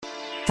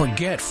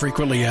Forget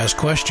frequently asked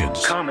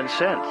questions. Common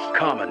sense,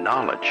 common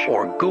knowledge,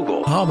 or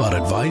Google. How about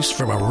advice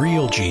from a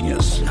real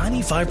genius?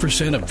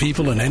 95% of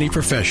people in any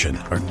profession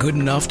are good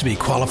enough to be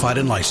qualified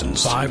and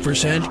licensed.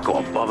 5% go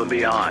above and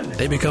beyond.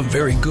 They become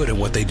very good at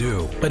what they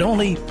do, but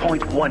only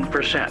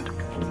 0.1%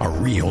 are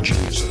real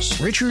geniuses.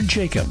 Richard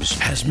Jacobs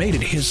has made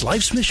it his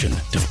life's mission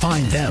to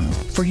find them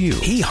for you.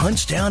 He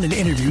hunts down and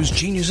interviews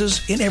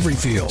geniuses in every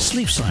field: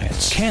 sleep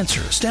science,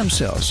 cancer, stem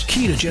cells,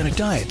 ketogenic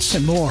diets,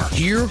 and more.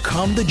 Here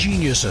come the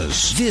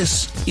geniuses.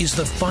 This is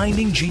the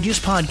Finding Genius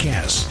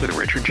Podcast with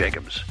Richard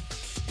Jacobs.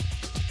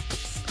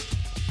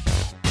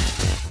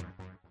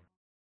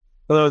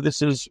 Hello,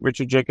 this is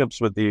Richard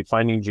Jacobs with the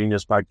Finding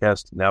Genius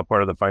Podcast, now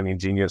part of the Finding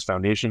Genius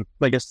Foundation.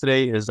 My guest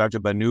today is Dr.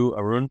 Banu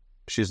Arun.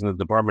 She's in the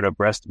Department of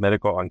Breast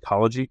Medical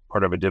Oncology,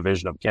 part of a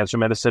division of cancer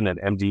medicine at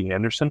MD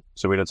Anderson.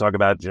 So we're going to talk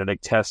about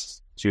genetic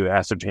tests to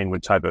ascertain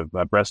what type of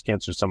breast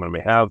cancer someone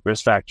may have,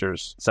 risk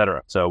factors,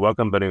 etc. So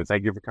welcome, Banu.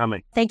 Thank you for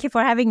coming. Thank you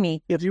for having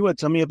me. If you would,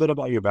 tell me a bit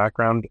about your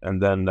background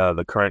and then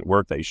the current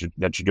work that you're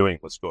doing.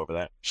 Let's go over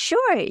that.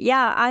 Sure.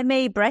 Yeah, I'm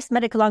a breast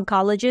medical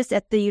oncologist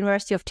at the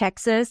University of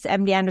Texas,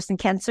 MD Anderson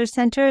Cancer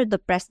Center, the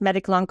breast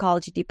medical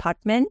oncology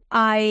department.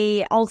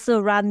 I also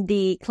run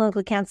the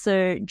clinical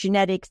cancer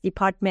genetics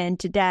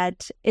department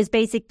that is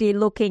basically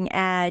looking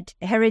at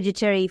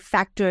hereditary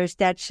factors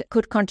that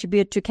could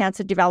contribute to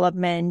cancer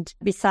development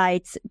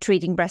besides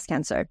treating breast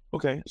cancer.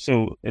 Okay.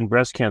 So in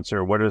breast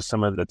cancer, what is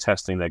some of the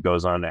testing that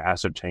goes on to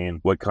ascertain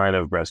what kind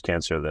of breast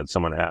cancer that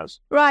someone has?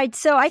 Right.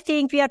 So I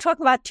think we are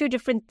talking about two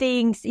different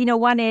things.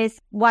 One is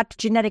what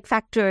genetic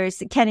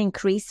factors can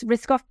increase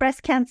risk of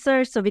breast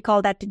cancer. So we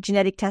call that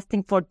genetic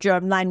testing for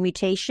germline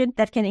mutation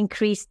that can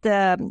increase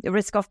the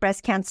risk of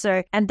breast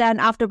cancer. And then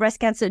after breast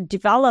cancer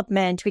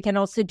development, we can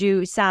also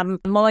do some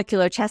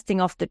molecular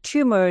testing of the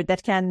tumor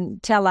that can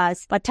tell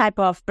us what type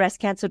of breast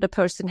cancer the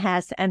person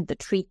has and the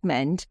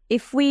treatment.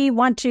 If we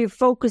want to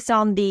focus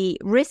on the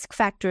risk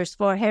factors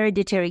for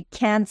hereditary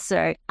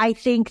cancer, I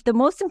think the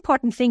most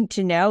important thing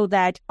to know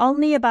that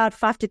only about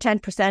 5 to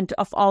 10%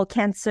 of all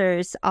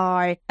cancers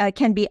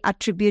can be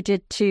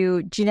attributed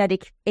to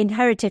genetic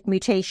inherited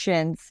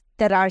mutations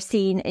that are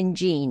seen in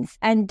genes.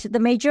 And the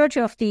majority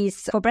of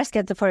these, for breast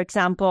cancer, for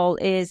example,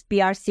 is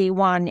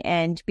BRCA1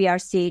 and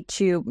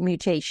BRCA2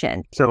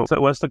 mutation. So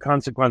what's the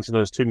consequence of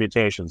those two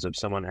mutations? If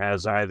someone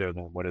has either,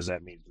 then what does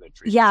that mean for their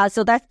treatment? Yeah,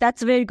 so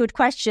that's a very good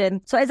question.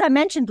 So as I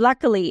mentioned,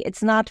 luckily,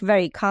 it's not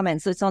very common.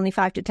 So it's only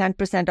 5 to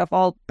 10% of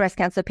all breast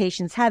cancer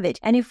patients have it.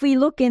 And if we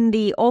look in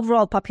the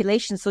overall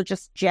population, so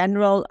just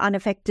general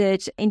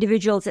unaffected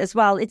individuals as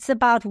well, it's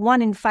about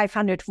 1 in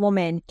 500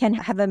 women can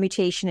have a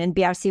mutation in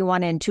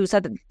BRCA1 and 2.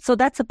 So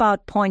that's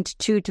about 0.2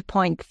 to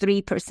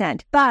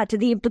 0.3%. But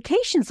the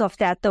implications of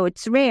that, though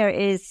it's rare,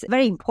 is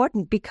very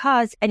important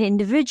because an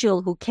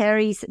individual who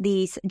carries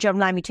these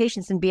germline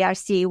mutations in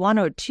BRCA1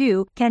 or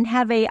 2 can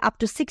have up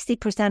to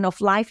 60%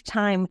 of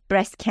lifetime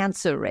breast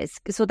cancer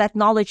risk. So that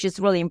knowledge is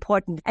really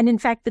important. And in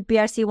fact, with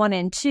BRCA1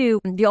 and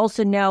 2, we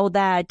also know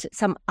that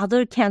some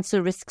other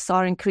cancer risks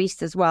are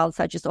increased as well,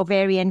 such as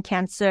ovarian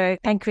cancer,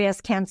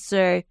 pancreas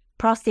cancer,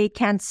 prostate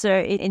cancer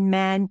in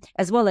men,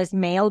 as well as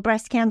male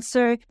breast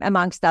cancer,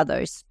 amongst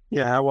others.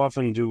 Yeah, how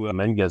often do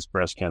men get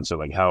breast cancer?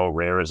 Like, how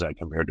rare is that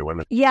compared to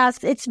women?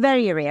 Yes, it's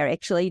very rare,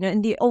 actually.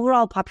 In the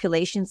overall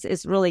populations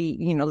is really,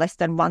 less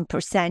than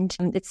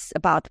 1%. It's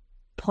about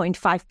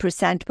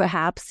 0.5%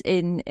 perhaps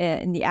in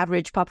the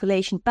average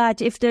population.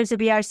 But if there's a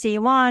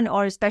BRCA1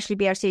 or especially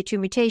BRCA2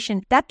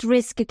 mutation, that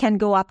risk can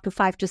go up to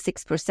 5 to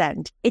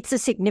 6%. It's a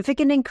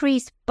significant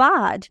increase,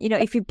 but,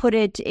 if you put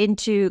it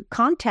into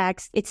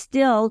context, it's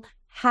still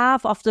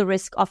half of the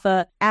risk of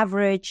an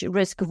average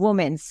risk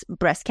woman's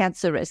breast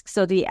cancer risk.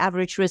 So the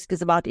average risk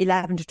is about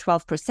 11 to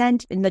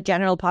 12% in the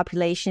general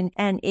population.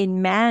 And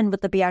in men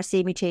with the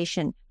BRCA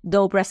mutation,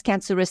 though breast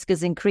cancer risk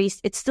is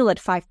increased, it's still at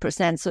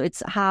 5%. So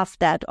it's half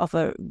that of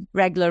a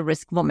regular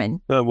risk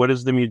woman. What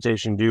does the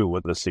mutation do?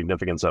 What's the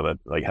significance of it?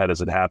 Like, how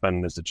does it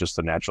happen? Is it just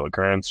a natural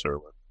occurrence or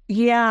what?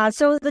 Yeah,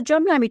 so the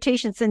germline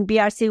mutations in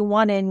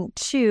BRCA1 and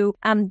 2,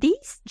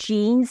 these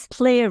genes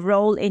play a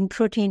role in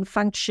protein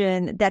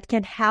function that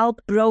can help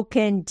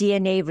broken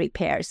DNA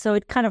repair. So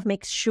it kind of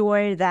makes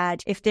sure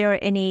that if there are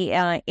any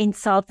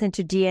insults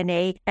into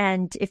DNA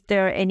and if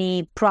there are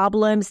any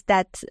problems,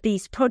 that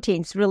these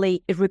proteins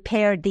really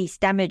repair these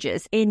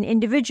damages. In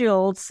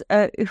individuals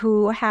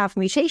who have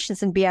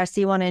mutations in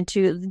BRCA1 and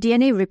 2, the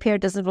DNA repair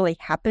doesn't really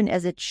happen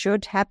as it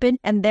should happen,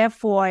 and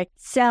therefore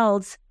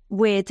cells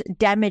with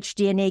damaged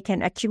DNA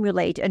can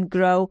accumulate and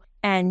grow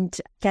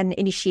and can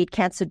initiate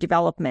cancer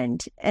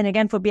development. And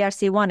again, for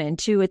BRCA1 and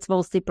 2, it's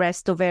mostly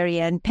breast,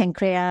 ovarian,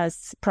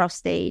 pancreas,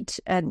 prostate,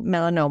 and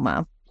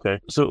melanoma. Okay.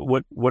 So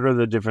what are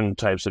the different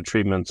types of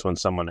treatments when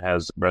someone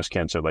has breast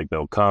cancer? Like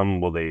they'll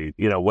come, will they,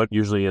 what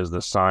usually is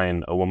the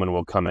sign a woman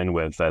will come in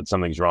with that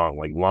something's wrong,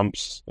 like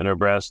lumps in her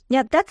breast?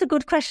 Yeah, that's a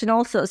good question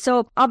also.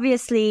 So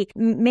obviously,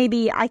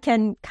 maybe I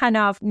can kind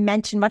of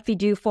mention what we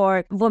do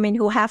for women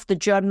who have the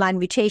germline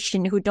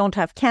mutation, who don't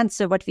have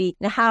cancer,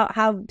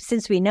 how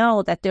since we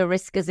know that their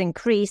risk is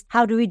increased,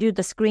 how do we do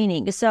the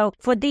screening? So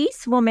for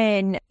these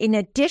women, in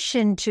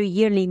addition to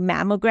yearly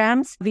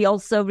mammograms, we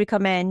also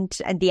recommend,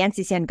 and the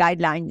NCCN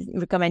guidelines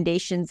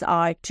recommendations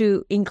are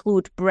to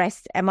include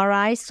breast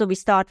MRIs. So we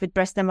start with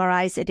breast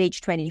MRIs at age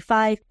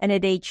 25 and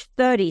at age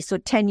 30, so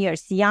 10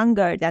 years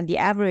younger than the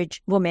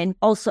average woman,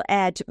 also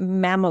add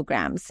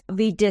mammograms.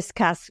 We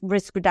discuss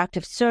risk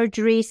reductive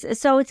surgeries.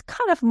 So it's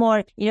kind of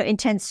more,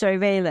 intense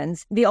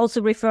surveillance. We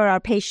also refer our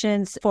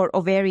patients for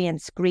ovarian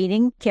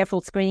screening,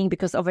 careful screening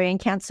because ovarian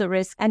cancer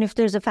risk. And if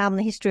there's a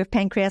family history of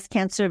pancreas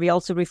cancer, we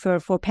also refer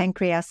for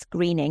pancreas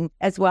screening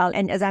as well.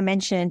 And as I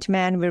mentioned,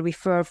 men, we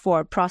refer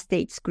for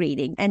prostate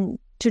screening and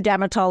to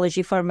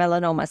dermatology for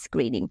melanoma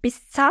screening.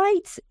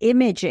 Besides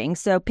imaging,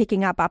 so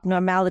picking up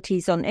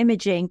abnormalities on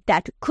imaging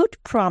that could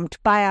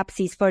prompt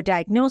biopsies for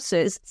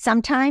diagnosis,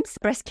 sometimes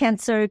breast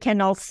cancer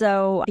can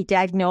also be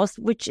diagnosed,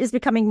 which is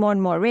becoming more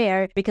and more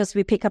rare because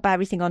we pick up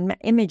everything on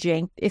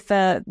imaging. If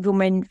a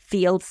woman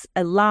feels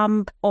a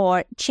lump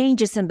or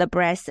changes in the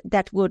breast,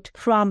 that would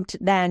prompt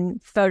then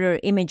further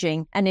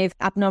imaging. And if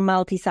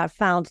abnormalities are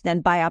found,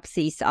 then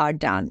biopsies are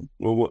done.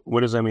 Well, what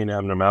does that mean,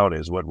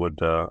 abnormalities? What would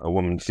a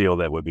woman feel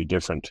that would be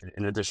different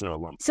in addition to a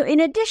lump? So in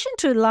addition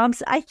to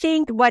lumps, I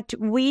think what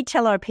we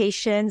tell our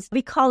patients,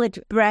 we call it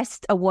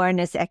breast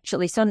awareness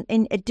actually. So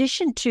in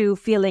addition to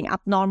feeling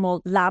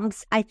abnormal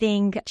lumps, I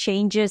think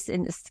changes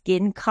in the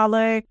skin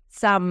color,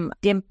 some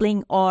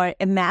dimpling or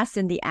a mass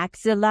in the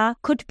axilla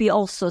could be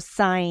also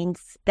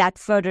signs that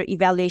further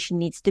evaluation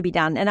needs to be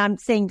done. And I'm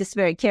saying this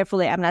very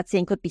carefully. I'm not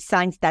saying could be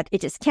signs that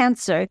it is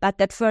cancer, but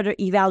that further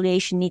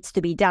evaluation needs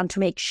to be done to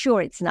make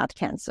sure it's not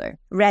cancer.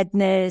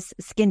 Redness,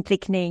 skin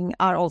thickening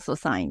are also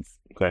signs.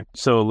 Okay.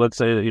 So let's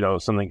say,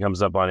 something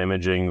comes up on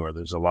imaging or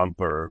there's a lump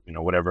or,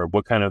 whatever.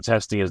 What kind of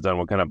testing is done?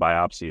 What kind of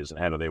biopsies and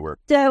how do they work?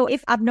 So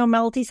if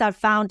abnormalities are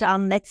found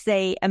on, let's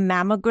say, a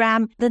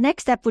mammogram, the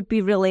next step would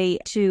be really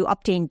to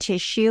obtain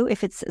tissue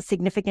if it's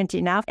significant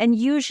enough. And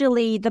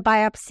usually the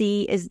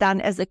biopsy is done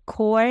as a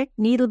core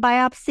needle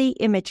biopsy,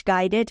 image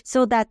guided,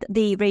 so that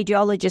the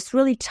radiologist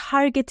really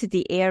targeted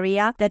the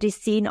area that is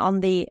seen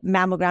on the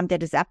mammogram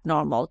that is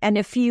abnormal. And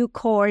a few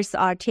cores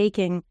are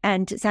taken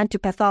and sent to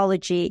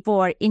pathology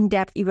for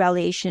in-depth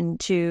evaluation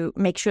to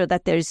make sure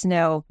that there's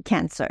no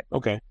cancer.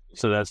 Okay.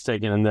 So that's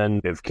taken. And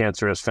then if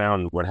cancer is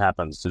found, what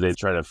happens? Do they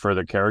try to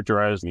further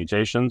characterize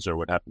mutations or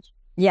what happens?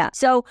 Yeah.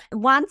 So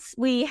once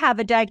we have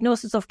a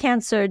diagnosis of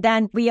cancer,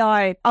 then we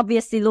are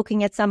obviously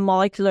looking at some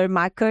molecular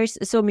markers,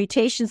 so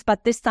mutations,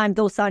 but this time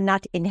those are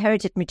not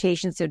inherited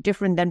mutations. They're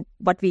different than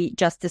what we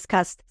just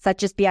discussed,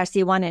 such as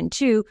BRCA1 and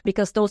 2,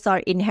 because those are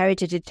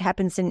inherited. It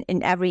happens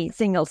in every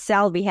single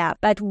cell we have.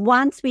 But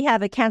once we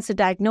have a cancer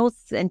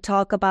diagnosis and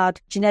talk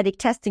about genetic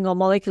testing or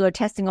molecular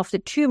testing of the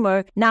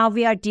tumor, now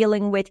we are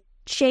dealing with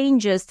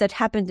changes that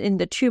happened in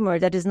the tumor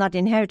that is not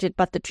inherited,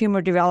 but the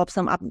tumor develops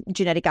some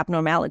genetic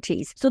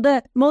abnormalities. So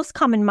the most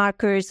common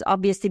markers,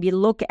 obviously, we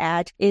look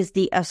at is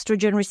the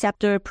estrogen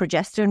receptor,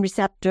 progesterone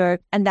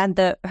receptor, and then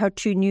the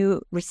HER2/neu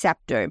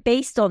receptor.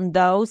 Based on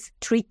those,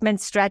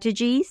 treatment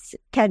strategies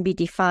can be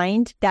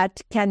defined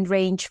that can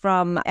range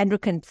from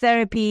endocrine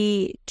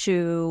therapy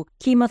to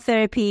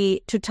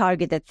chemotherapy to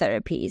targeted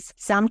therapies.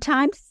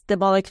 Sometimes the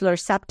molecular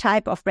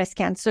subtype of breast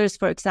cancers,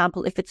 for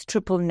example, if it's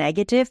triple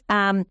negative,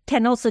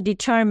 can also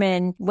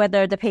determine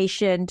whether the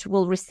patient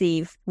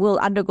will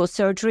undergo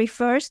surgery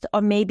first,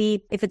 or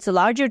maybe if it's a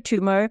larger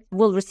tumor,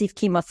 will receive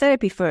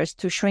chemotherapy first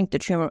to shrink the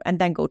tumor and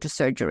then go to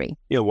surgery.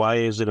 Yeah, why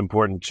is it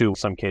important to,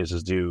 some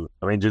cases, do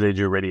they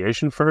do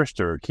radiation first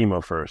or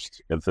chemo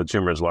first if the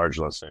tumor is large,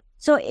 let's say?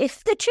 So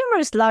if the tumor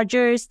is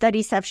larger,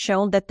 studies have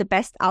shown that the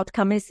best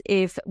outcome is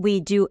if we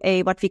do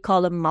what we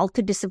call a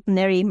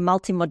multidisciplinary,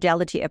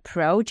 multimodality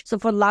approach. So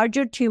for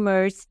larger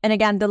tumors, and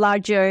again, the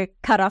larger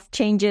cutoff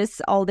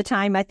changes all the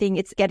time. I think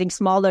it's getting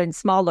smaller and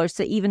smaller.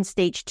 So even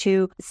stage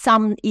 2,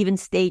 some even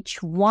stage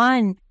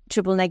 1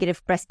 triple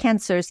negative breast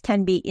cancers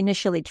can be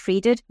initially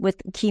treated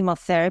with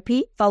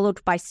chemotherapy, followed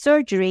by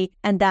surgery,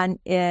 and then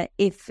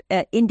if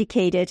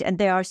indicated, and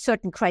there are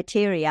certain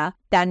criteria,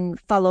 then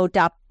followed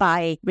up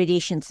by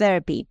radiation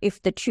therapy.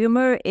 If the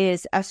tumor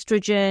is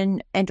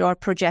estrogen and or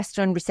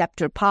progesterone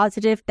receptor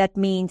positive, that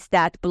means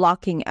that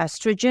blocking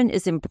estrogen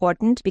is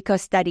important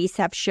because studies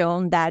have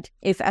shown that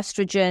if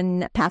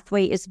estrogen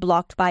pathway is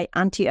blocked by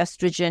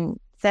anti-estrogen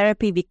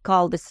therapy, we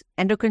call this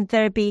endocrine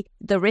therapy,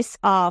 the risk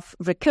of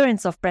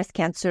recurrence of breast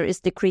cancer is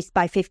decreased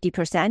by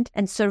 50%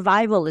 and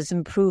survival is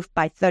improved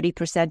by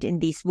 30% in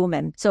these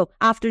women. So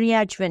after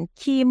neoadjuvant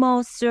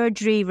chemo,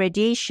 surgery,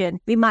 radiation,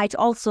 we might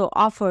also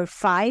offer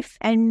 5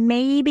 and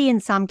maybe in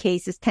some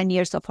cases 10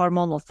 years of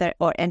hormonal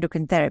or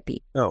endocrine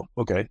therapy. Oh,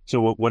 okay.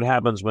 So what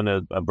happens when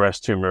a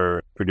breast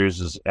tumor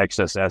produces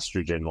excess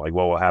estrogen? Like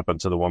what will happen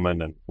to the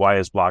woman and why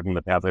is blocking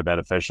the pathway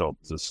beneficial?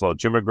 Does it slow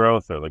tumor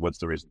growth or like what's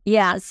the reason?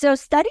 Yeah, so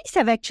studies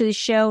have actually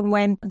shown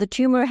when the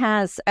tumor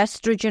has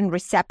estrogen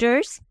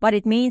receptors, what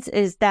it means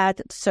is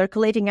that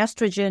circulating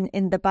estrogen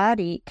in the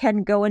body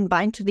can go and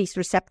bind to these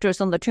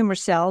receptors on the tumor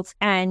cells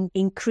and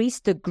increase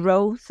the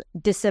growth,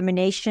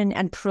 dissemination,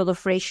 and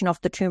proliferation of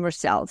the tumor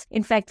cells.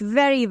 In fact,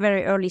 very,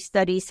 very early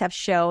studies have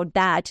shown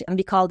that, and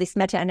we call this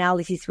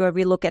meta-analysis, where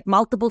we look at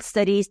multiple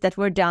studies that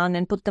were done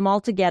and put them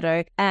all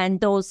together.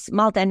 And those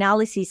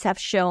meta-analyses have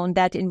shown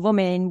that in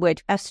women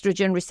with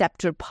estrogen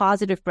receptor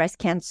positive breast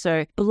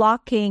cancer,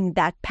 blocking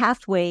that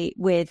pathway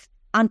with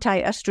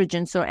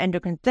anti-estrogens or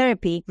endocrine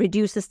therapy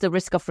reduces the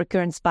risk of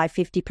recurrence by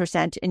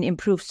 50% and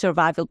improves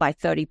survival by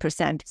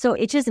 30%. So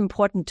it is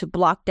important to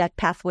block that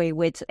pathway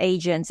with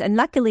agents. And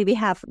luckily, we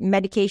have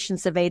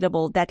medications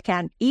available that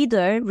can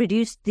either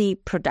reduce the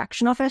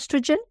production of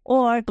estrogen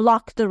or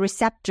block the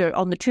receptor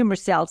on the tumor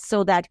cells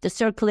so that the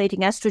circulating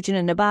estrogen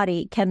in the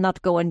body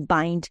cannot go and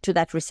bind to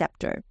that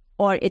receptor.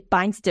 Or it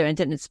binds there and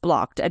then it's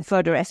blocked and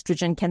further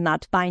estrogen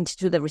cannot bind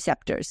to the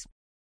receptors.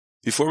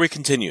 Before we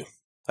continue,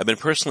 I've been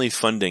personally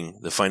funding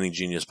the Finding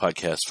Genius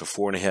podcast for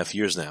 4.5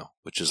 years now,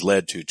 which has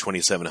led to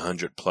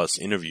 2,700 plus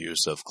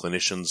interviews of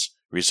clinicians,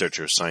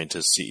 researchers,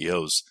 scientists,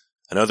 CEOs,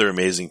 and other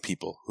amazing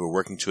people who are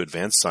working to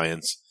advance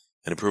science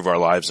and improve our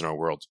lives and our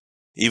world.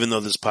 Even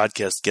though this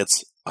podcast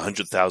gets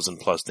 100,000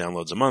 plus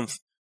downloads a month,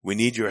 we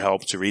need your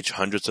help to reach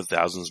hundreds of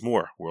thousands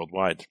more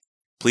worldwide.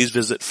 Please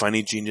visit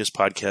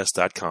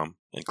findinggeniuspodcast.com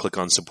and click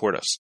on Support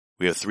Us.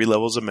 We have 3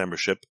 levels of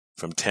membership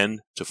from $10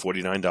 to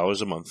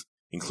 $49 a month,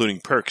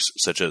 including perks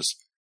such as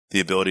the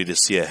ability to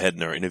see ahead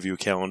in our interview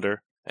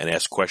calendar and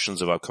ask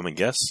questions of upcoming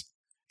guests,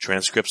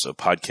 transcripts of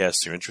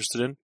podcasts you're interested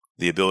in,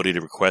 the ability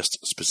to request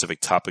specific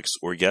topics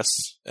or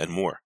guests, and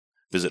more.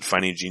 Visit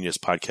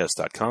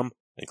findinggeniuspodcast.com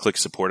and click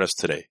Support Us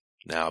today.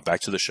 Now back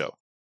to the show.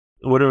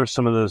 What are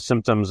some of the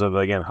symptoms of,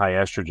 again, high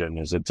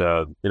estrogen? Is it,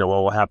 what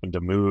will happen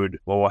to mood?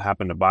 What will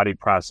happen to body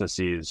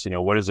processes?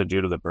 What does it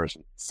do to the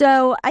person?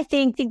 So I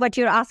think what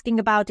you're asking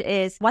about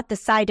is what the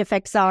side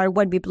effects are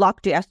when we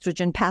block the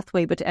estrogen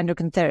pathway with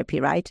endocrine therapy,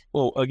 right?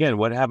 Well, again,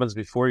 what happens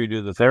before you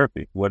do the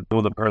therapy? What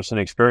will the person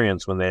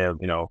experience when they have,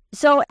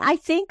 So I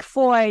think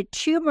for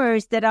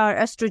tumors that are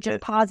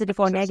estrogen positive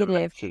or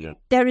negative,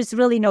 there is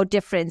really no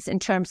difference in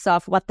terms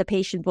of what the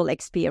patient will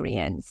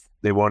experience.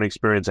 They won't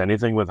experience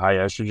anything with high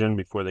estrogen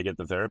before they get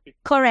the therapy?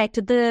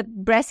 Correct. The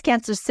breast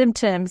cancer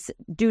symptoms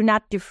do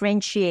not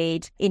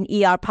differentiate in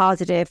ER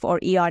positive or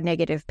ER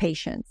negative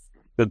patients.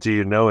 But do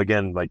you know,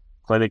 again, like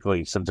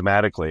clinically,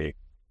 symptomatically,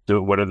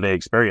 what do they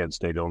experience?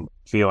 They don't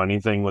feel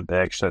anything with the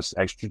excess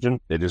estrogen?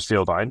 They just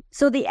feel fine?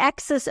 So the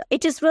excess,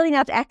 it is really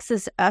not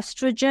excess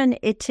estrogen.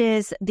 It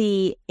is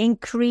the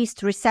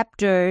increased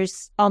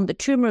receptors on the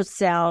tumor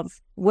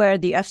cells where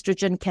the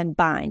estrogen can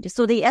bind.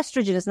 So the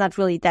estrogen is not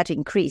really that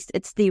increased.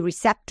 It's the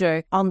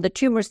receptor on the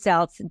tumor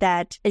cells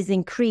that is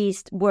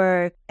increased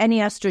where any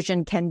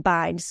estrogen can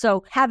bind.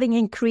 So having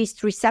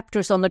increased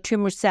receptors on the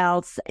tumor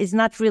cells is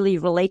not really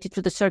related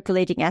to the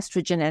circulating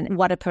estrogen and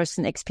what a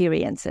person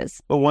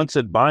experiences. But once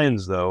it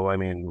binds, though,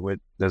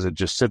 does it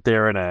just sit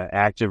there in an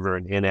active or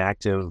an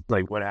inactive?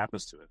 Like, what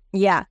happens to it?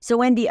 Yeah. So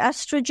when the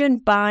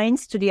estrogen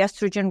binds to the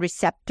estrogen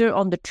receptor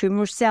on the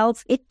tumor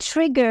cells, it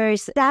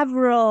triggers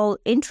several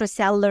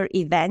intracellular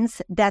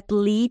events that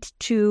lead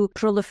to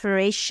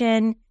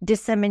proliferation,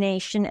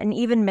 dissemination, and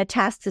even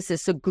metastasis,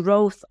 so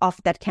growth of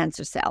that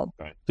cancer cell.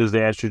 Right. Does the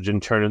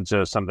estrogen turn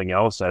into something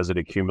else as it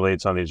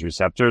accumulates on these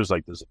receptors?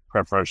 Like, does it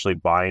preferentially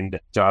bind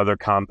to other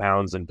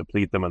compounds and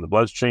deplete them in the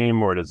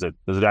bloodstream? Or does it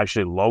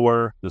actually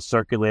lower the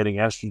circulating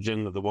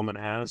estrogen that the woman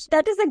has?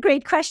 That is a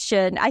great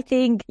question. I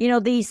think,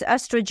 these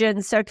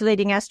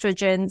circulating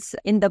estrogens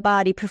in the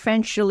body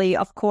preferentially,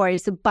 of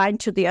course, bind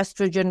to the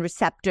estrogen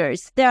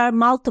receptors. There are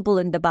multiple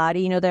in the body.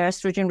 There are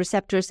estrogen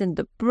receptors in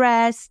the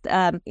breast,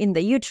 in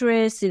the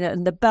uterus,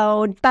 in the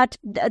bone, but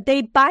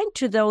they bind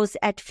to those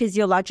at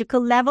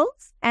physiological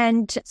levels.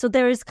 And so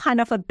there is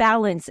kind of a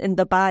balance in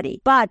the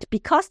body. But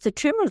because the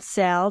tumor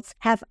cells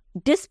have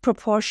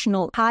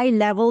disproportional high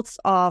levels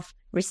of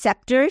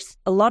receptors,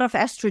 a lot of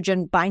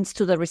estrogen binds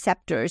to the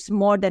receptors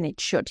more than it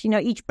should.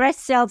 Each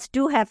breast cells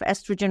do have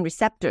estrogen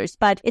receptors,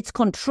 but it's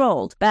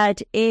controlled.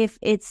 But if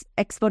it's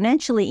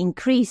exponentially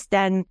increased,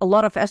 then a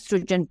lot of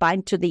estrogen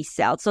bind to these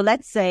cells. So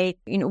let's say,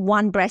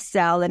 one breast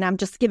cell, and I'm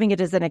just giving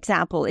it as an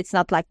example, it's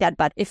not like that,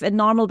 but if a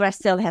normal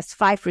breast cell has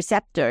 5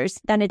 receptors,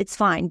 then it's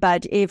fine.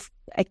 But if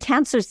a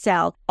cancer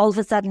cell all of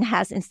a sudden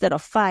has, instead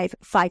of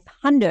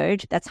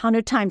 500, that's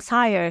 100 times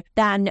higher,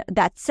 then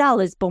that cell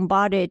is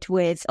bombarded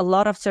with a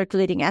lot of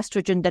circulating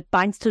estrogen that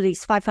binds to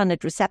these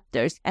 500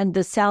 receptors, and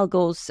the cell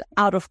goes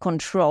out of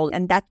control,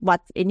 and that's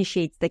what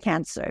initiates the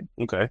cancer.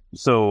 Okay.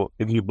 So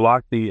if you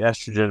block the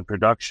estrogen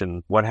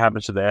production, what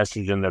happens to the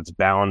estrogen that's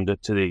bound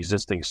to the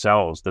existing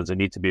cells? Does it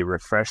need to be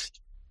refreshed?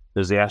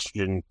 Does the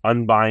estrogen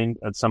unbind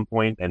at some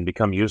point and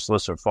become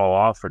useless or fall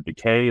off or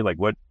decay? Like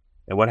what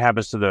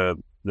happens to the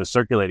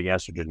circulating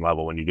estrogen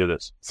level when you do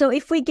this? So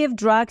if we give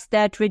drugs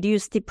that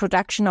reduce the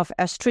production of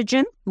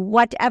estrogen,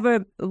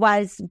 whatever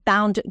was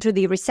bound to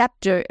the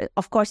receptor,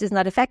 of course, is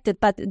not affected,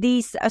 but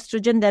these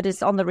estrogen that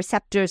is on the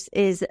receptors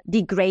is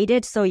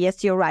degraded. So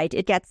yes, you're right.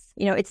 It gets,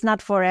 it's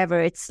not forever.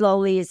 It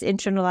slowly is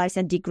internalized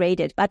and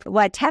degraded. But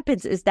what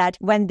happens is that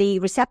when the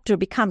receptor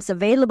becomes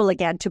available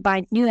again to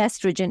bind new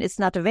estrogen, it's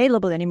not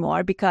available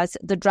anymore because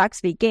the drugs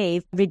we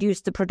gave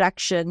reduced the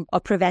production or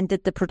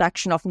prevented the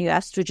production of new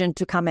estrogen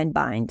to come and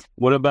bind.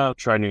 What about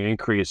trying to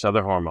increase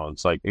other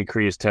hormones, like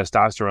increase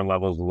testosterone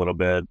levels a little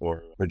bit,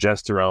 or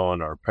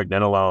progesterone or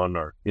pregnenolone,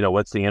 or,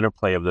 what's the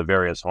interplay of the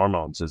various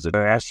hormones? Is it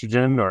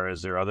estrogen or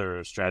is there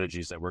other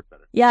strategies that work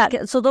better?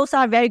 Yeah, so those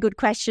are very good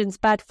questions.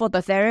 But for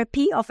the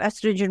therapy of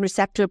estrogen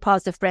receptor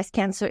positive breast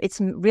cancer, it's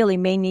really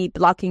mainly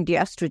blocking the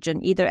estrogen,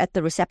 either at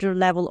the receptor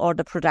level or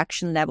the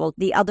production level.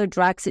 The other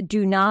drugs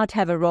do not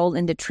have a role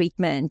in the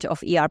treatment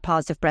of ER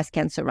positive breast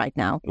cancer right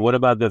now. What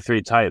about the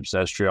three types,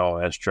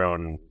 estriol,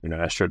 estrone,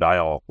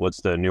 estradiol?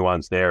 What's the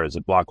nuance there? Is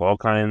it block all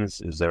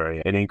kinds? Is there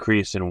an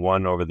increase in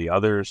one over the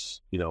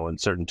others, in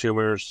certain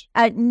tumors?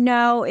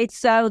 No,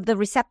 it's the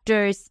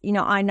receptors,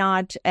 are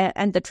not,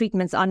 and the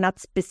treatments are not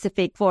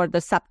specific for the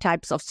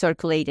subtypes of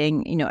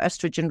circulating,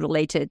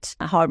 estrogen-related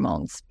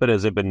hormones. But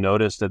has it been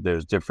noticed that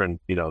there's different,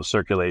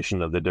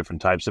 circulation of the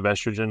different types of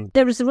estrogen?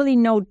 There is really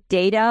no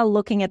data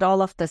looking at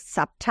all of the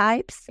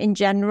subtypes. In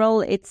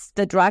general, it's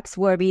the drugs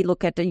where we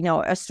look at,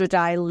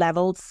 estradiol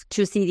levels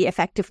to see the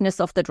effectiveness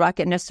of the drug,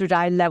 and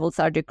estradiol levels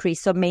are decreased,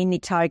 so mainly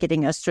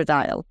targeting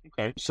estradiol.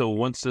 Okay. So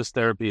once this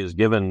therapy is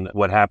given,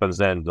 what happens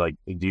then? Like,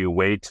 do you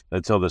wait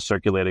until the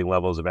circulating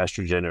levels of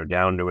estrogen are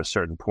down to a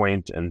certain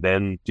point and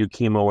then do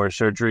chemo or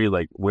surgery?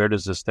 Like, where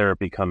does this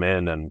therapy come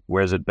in and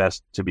where is it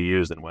best to be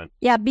used and when?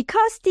 Yeah,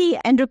 because the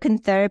endocrine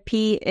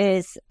therapy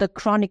is the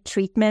chronic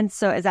treatment,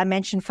 so as I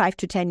mentioned, 5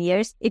 to 10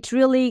 years, it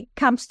really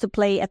comes to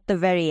play at the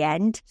very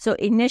end. So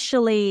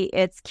initially,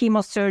 it's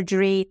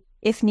chemosurgery,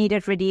 if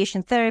needed,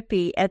 radiation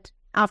therapy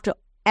after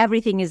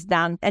everything is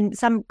done, and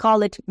some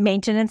call it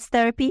maintenance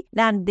therapy,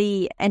 then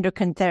the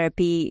endocrine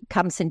therapy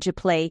comes into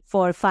play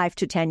for 5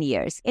 to 10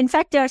 years. In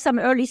fact, there are some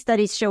early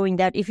studies showing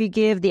that if you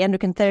give the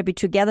endocrine therapy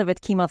together with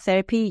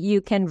chemotherapy,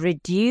 you can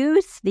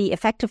reduce the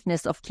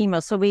effectiveness of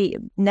chemo, so we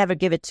never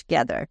give it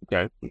together.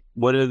 Okay.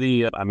 What are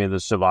the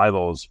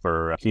survivals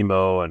for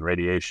chemo and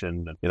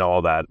radiation and,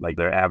 all that, like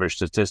their average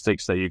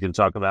statistics that you can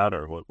talk about,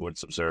 or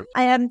what's observed?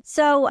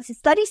 So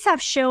studies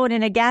have shown,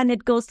 and again,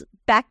 it goes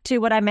back to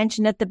what I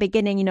mentioned at the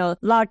beginning,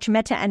 large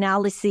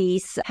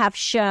meta-analyses have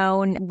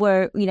shown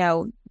where,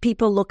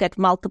 people look at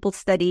multiple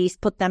studies,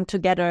 put them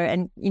together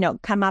and,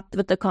 come up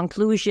with the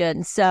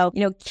conclusion. So,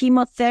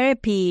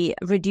 chemotherapy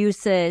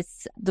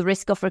reduces the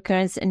risk of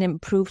recurrence and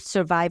improves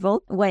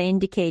survival when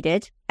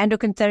indicated.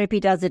 Endocrine therapy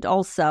does it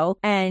also.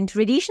 And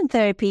radiation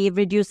therapy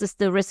reduces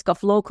the risk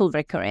of local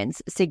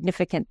recurrence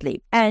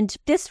significantly. And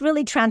this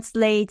really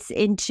translates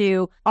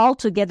into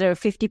altogether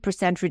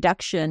 50%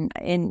 reduction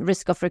in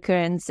risk of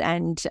recurrence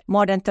and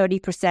more than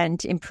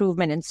 30%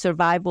 improvement in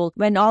survival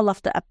when all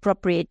of the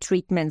appropriate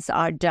treatments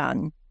are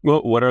done.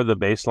 Well, what are the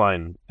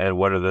baseline and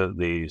what are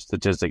the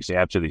statistics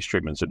after these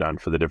treatments are done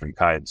for the different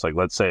kinds? Like,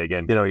 let's say,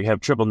 again, you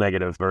have triple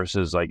negative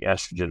versus like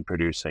estrogen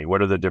producing.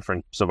 What are the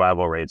different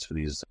survival rates for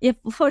these? If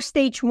for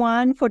stage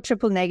 1, for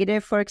triple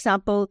negative, for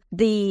example,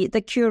 the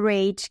cure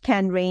rate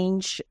can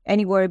range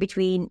anywhere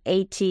between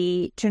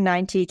 80 to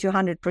 90 to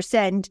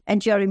 100%,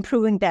 and you're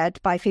improving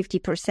that by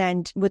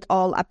 50% with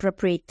all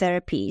appropriate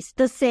therapies.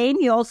 The same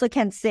you also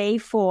can say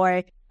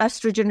for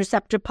estrogen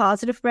receptor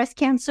positive breast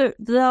cancer,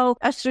 though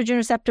estrogen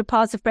receptor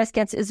positive breast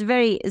cancer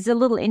is a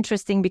little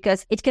interesting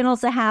because it can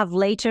also have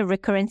later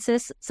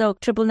recurrences. So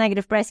triple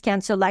negative breast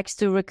cancer likes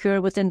to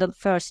recur within the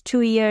first 2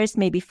 years,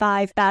 maybe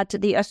 5, but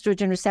the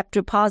estrogen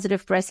receptor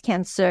positive breast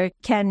cancer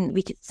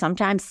we can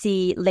sometimes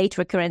see late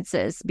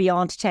recurrences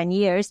beyond 10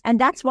 years. And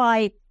that's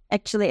why,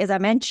 actually, as I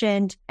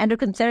mentioned,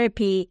 endocrine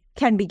therapy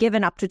can be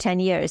given up to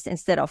 10 years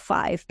instead of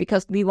 5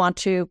 because we want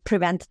to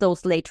prevent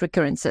those late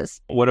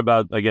recurrences. What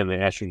about, again, the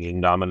estrogen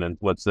dominant?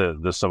 What's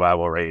the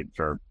survival rate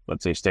for,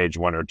 let's say, stage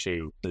 1 or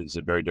 2? Is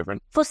it very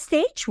different? For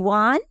stage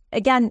 1,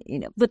 again,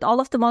 with all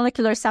of the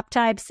molecular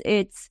subtypes,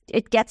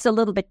 it gets a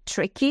little bit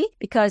tricky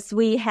because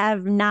we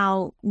have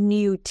now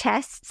new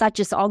tests such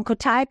as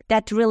Oncotype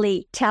that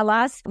really tell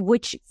us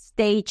which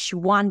stage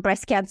 1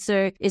 breast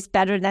cancer is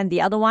better than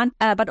the other one.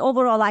 But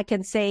overall, I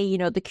can say,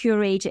 the cure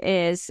rate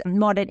is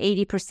more than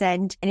 80%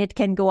 and it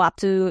can go up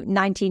to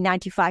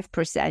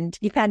 90-95%,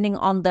 depending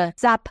on the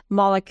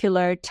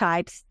sub-molecular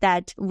types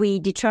that we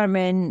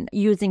determine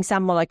using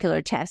some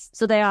molecular tests.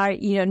 So there are,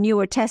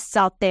 newer tests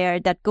out there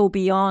that go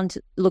beyond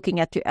looking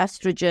at the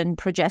estrogen,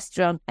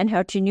 progesterone, and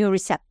HER2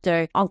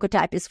 receptor.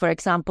 Oncotype is, for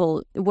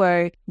example,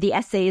 where the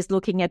assay is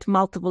looking at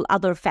multiple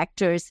other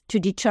factors to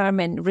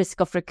determine risk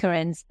of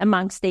recurrence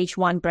among stage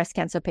 1 breast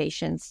cancer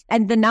patients.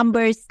 And the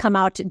numbers come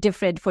out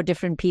different for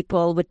different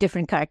people with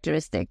different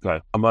characteristics.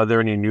 Okay. Are there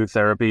any new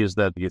therapies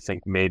that you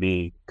think may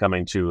be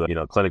coming to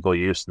clinical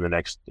use in the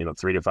next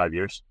 3 to 5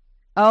 years?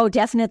 Oh,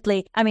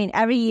 definitely. I mean,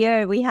 every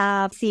year we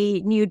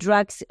see new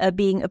drugs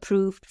being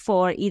approved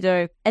for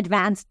either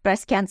advanced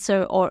breast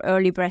cancer or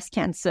early breast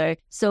cancer.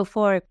 So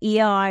for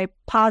ER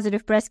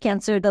positive breast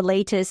cancer, the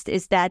latest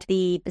is that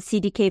the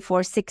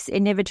CDK4/6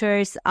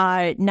 inhibitors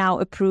are now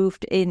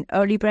approved in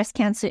early breast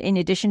cancer in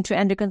addition to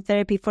endocrine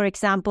therapy, for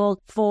example.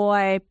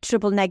 For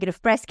triple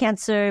negative breast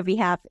cancer, we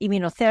have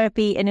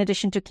immunotherapy in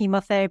addition to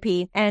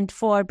chemotherapy. And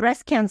for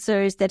breast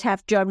cancers that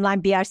have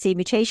germline BRCA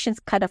mutations,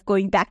 kind of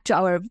going back to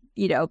our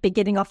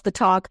beginning of the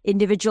talk,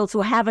 individuals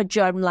who have a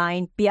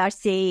germline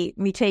BRCA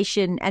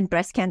mutation and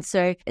breast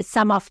cancer,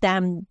 some of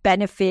them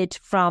benefit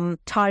from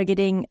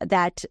targeting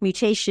that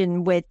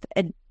mutation with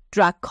a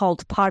drug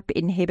called PARP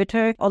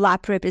inhibitor.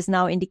 Olaparib is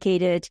now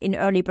indicated in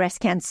early breast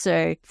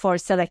cancer for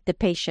selected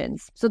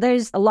patients. So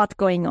there's a lot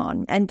going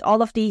on. And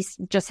all of these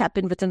just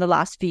happened within the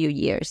last few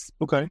years.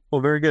 Okay.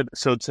 Well, very good.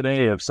 So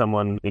today, if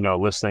someone,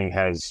 listening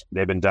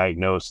they've been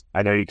diagnosed,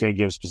 I know you can't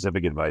give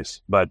specific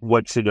advice, but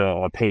what should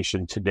a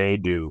patient today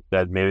do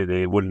that maybe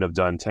they wouldn't have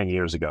done 10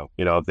 years ago?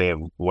 If they have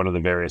one of the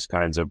various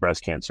kinds of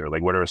breast cancer,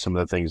 like what are some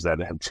of the things that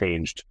have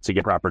changed to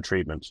get proper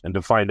treatment and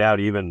to find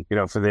out even,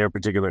 for their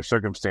particular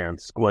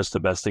circumstance, what's the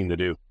best thing to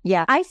do?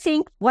 Yeah, I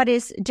think what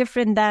is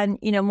different than,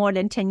 more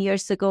than 10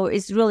 years ago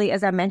is really,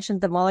 as I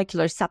mentioned, the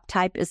molecular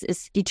subtype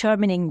is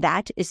determining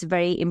that is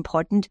very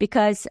important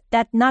because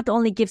that not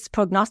only gives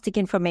prognostic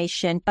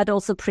information, but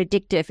also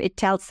predictive. It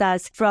tells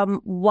us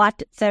from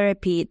what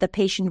therapy the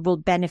patient will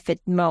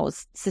benefit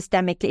most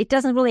systemically. It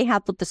doesn't really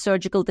help with the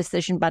surgical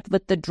decision, but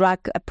with the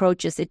drug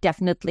approaches, it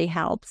definitely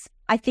helps.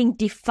 I think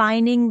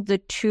defining the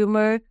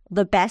tumor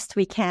the best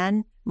we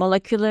can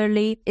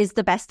molecularly is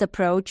the best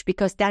approach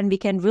because then we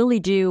can really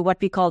do what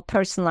we call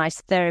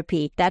personalized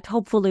therapy that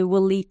hopefully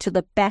will lead to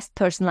the best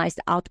personalized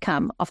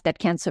outcome of that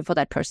cancer for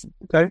that person.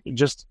 Okay.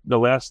 Just the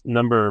last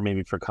number,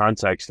 maybe for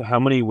context, how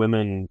many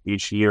women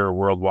each year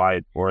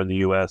worldwide or in the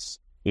U.S.,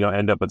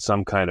 end up with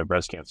some kind of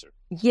breast cancer?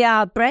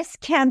 Yeah, breast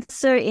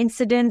cancer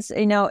incidence,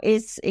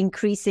 is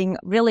increasing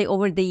really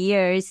over the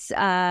years.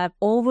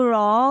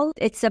 Overall,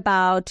 it's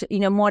about,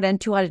 more than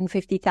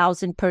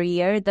 250,000 per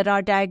year that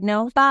are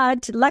diagnosed.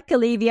 But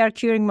luckily, we are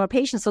curing more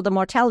patients, so the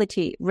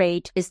mortality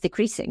rate is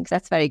decreasing.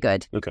 That's very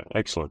good. Okay,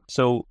 excellent.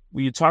 So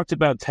you talked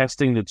about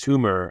testing the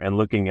tumor and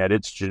looking at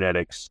its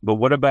genetics, but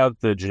what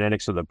about the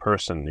genetics of the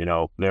person?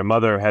 Their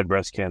mother had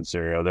breast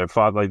cancer, their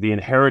father, like the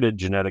inherited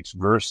genetics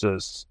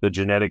versus the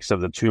genetics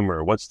of the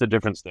tumor. What's the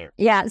difference there?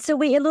 Yeah, so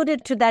we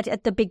alluded to that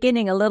at the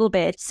beginning a little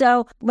bit.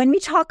 So when we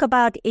talk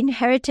about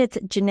inherited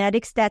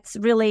genetics, that's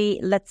really,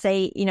 let's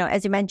say,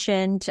 as you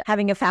mentioned,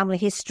 having a family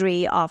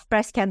history of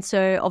breast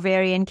cancer,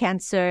 ovarian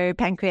cancer,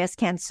 pancreas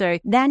cancer.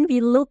 Then we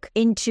look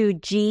into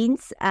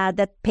genes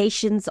that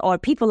patients or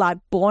people are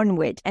born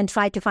with and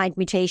try to find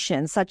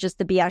mutations such as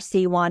the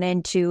BRCA1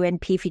 and 2 and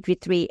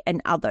p53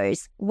 and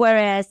others.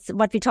 Whereas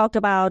what we talked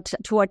about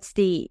towards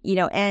the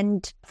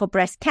end for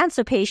breast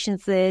cancer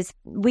patients is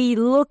we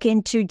look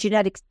into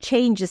genetic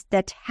changes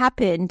that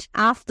happened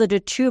after the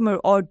tumor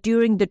or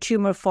during the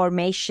tumor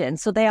formation.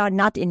 So they are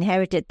not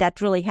inherited.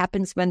 That really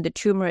happens when the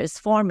tumor is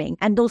forming.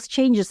 And those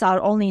changes are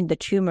only in the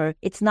tumor.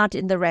 It's not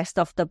in the rest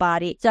of the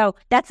body. So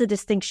that's a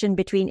distinction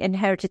between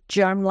inherited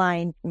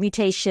germline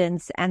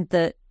mutations and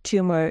the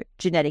tumor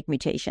genetic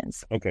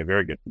mutations. Okay,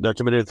 very good.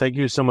 Dr. Banu, thank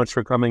you so much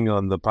for coming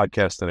on the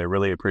podcast, and I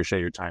really appreciate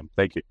your time.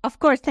 Thank you. Of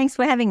course. Thanks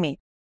for having me.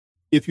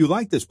 If you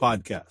like this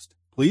podcast,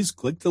 please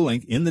click the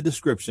link in the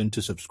description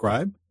to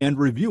subscribe and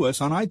review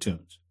us on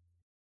iTunes.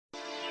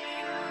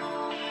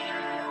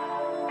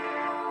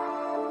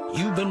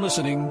 You've been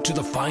listening to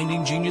the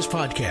Finding Genius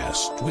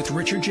podcast with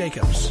Richard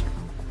Jacobs.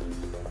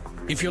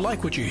 If you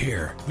like what you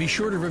hear, be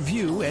sure to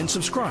review and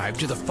subscribe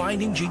to the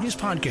Finding Genius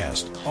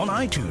podcast on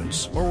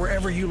iTunes or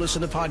wherever you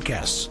listen to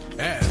podcasts.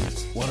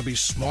 And want to be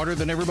smarter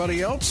than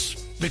everybody else?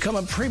 Become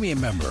a premium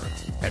member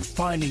at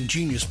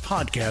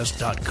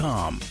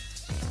findinggeniuspodcast.com.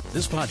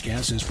 This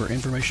podcast is for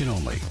information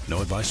only.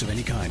 No advice of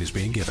any kind is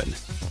being given.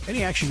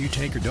 Any action you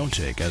take or don't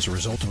take as a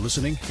result of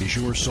listening is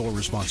your sole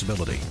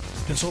responsibility.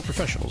 Consult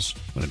professionals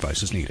when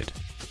advice is needed.